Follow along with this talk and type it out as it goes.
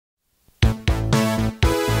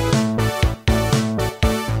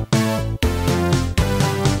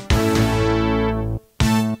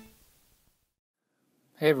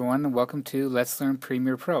Hey everyone, and welcome to Let's Learn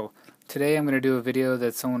Premiere Pro. Today I'm going to do a video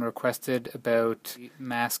that someone requested about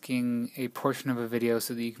masking a portion of a video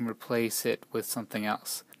so that you can replace it with something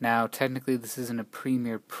else. Now technically this isn't a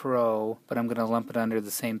Premiere Pro, but I'm going to lump it under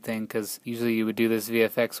the same thing because usually you would do this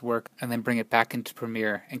VFX work and then bring it back into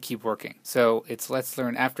Premiere and keep working. So it's Let's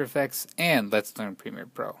Learn After Effects and Let's Learn Premiere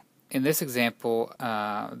Pro. In this example,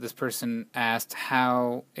 this person asked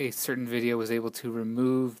how a certain video was able to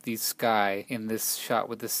remove the sky in this shot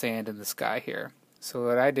with the sand in the sky here. So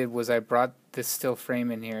what I did was I brought this still frame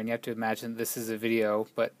in here, and you have to imagine this is a video,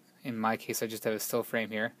 but in my case I just have a still frame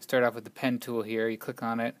here. Start off with the pen tool here, you click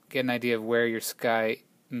on it, get an idea of where your sky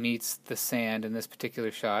meets the sand in this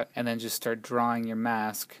particular shot, and then just start drawing your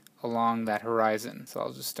mask along that horizon. So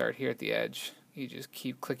I'll just start here at the edge. You just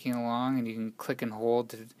keep clicking along, and you can click and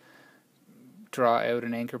hold to draw out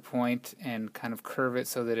an anchor point and kind of curve it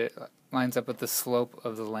so that it lines up with the slope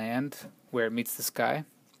of the land where it meets the sky.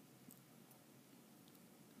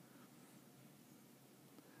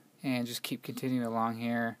 And just keep continuing along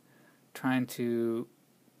here, trying to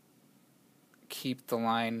keep the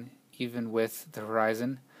line even with the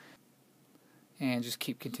horizon. And just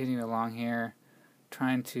keep continuing along here,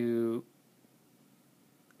 trying to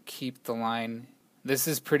keep the line. This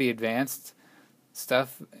is pretty advanced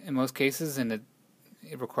stuff in most cases, and it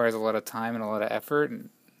requires a lot of time and a lot of effort, and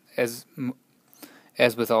as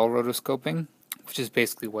with all rotoscoping, which is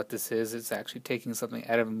basically what this is. It's actually taking something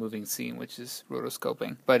out of a moving scene, which is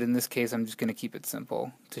rotoscoping. But in this case I'm just going to keep it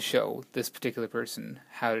simple to show this particular person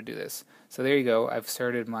how to do this. So there you go, I've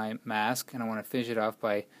started my mask and I want to finish it off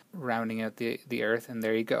by rounding out the earth, and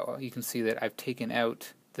there you go. You can see that I've taken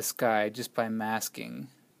out the sky just by masking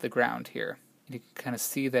the ground here. You can kind of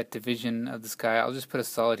see that division of the sky. I'll just put a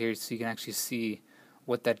solid here so you can actually see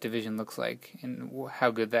what that division looks like and how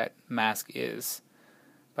good that mask is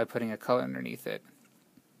by putting a color underneath it.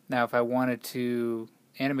 Now if I wanted to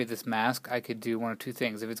animate this mask, I could do one of two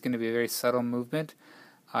things. If it's going to be a very subtle movement,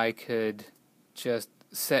 I could just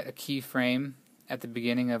set a keyframe at the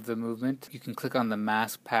beginning of the movement. You can click on the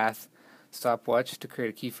mask path stopwatch to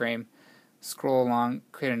create a keyframe, scroll along,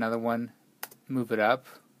 create another one, move it up.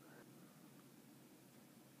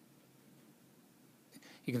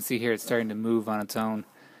 You can see here it's starting to move on its own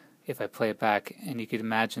if I play it back, and you could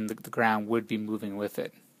imagine the ground would be moving with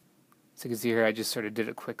it. So you can see here I just sort of did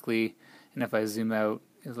it quickly, and if I zoom out,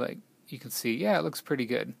 it's like you can see, yeah, it looks pretty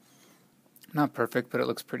good. Not perfect, but it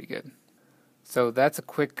looks pretty good. So that's a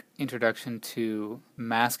quick introduction to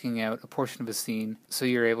masking out a portion of a scene so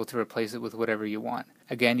you're able to replace it with whatever you want.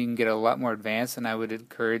 Again, you can get a lot more advanced, and I would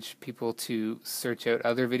encourage people to search out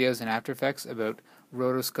other videos in After Effects about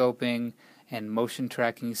rotoscoping and motion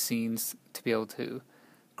tracking scenes to be able to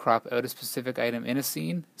crop out a specific item in a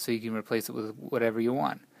scene so you can replace it with whatever you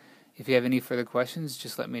want. If you have any further questions,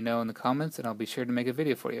 just let me know in the comments and I'll be sure to make a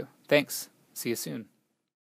video for you. Thanks. See you soon.